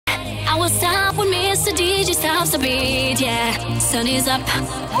I will stop when Mr. DJ stops the beat, yeah. Sun is up.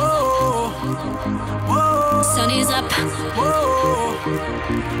 Whoa, whoa, sun is up. Whoa,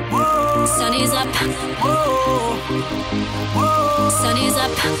 whoa, sun is up. Whoa, whoa, sun is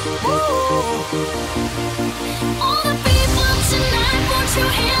up. Whoa. All the people tonight, put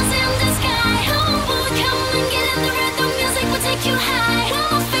your hands in the sky. Oh boy, come and get in the rhythm. Music will take you high.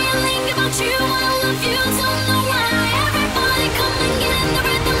 I'm feeling about you, I love you, don't know why. Everybody come and get in the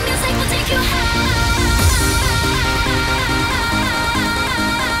rhythm. Music will take you high.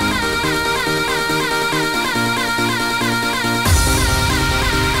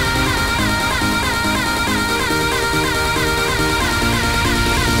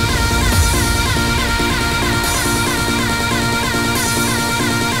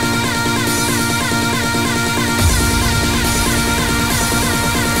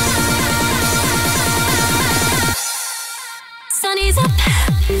 Sun is up.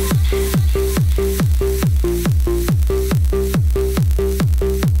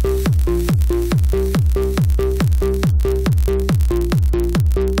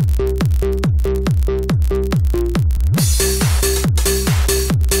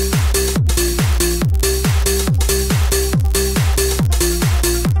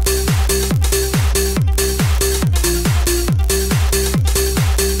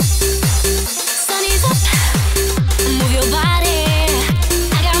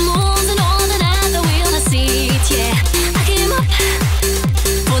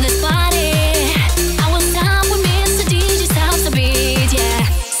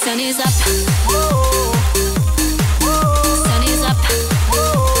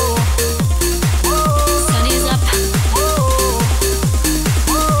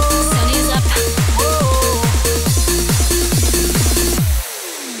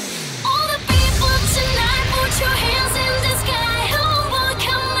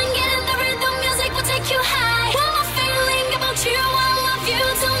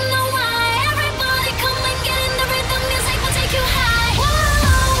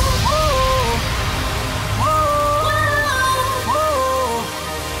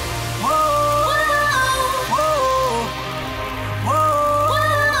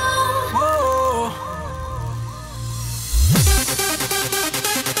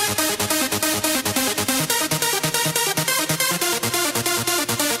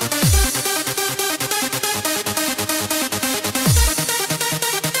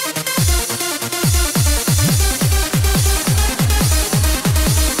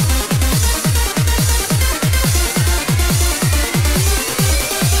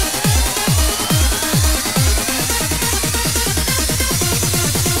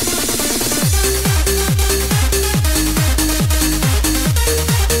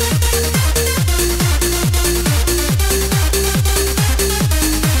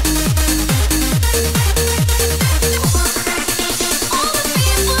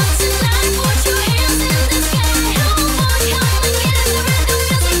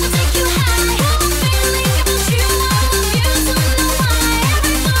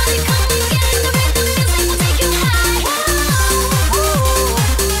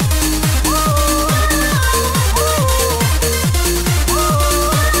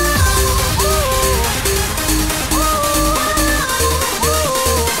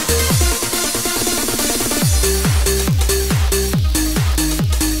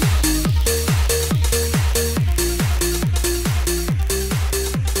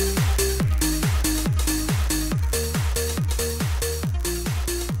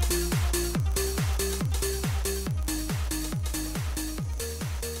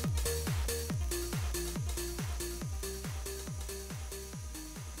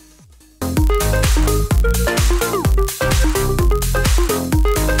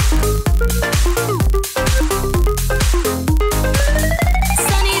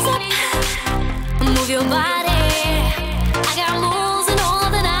 Your body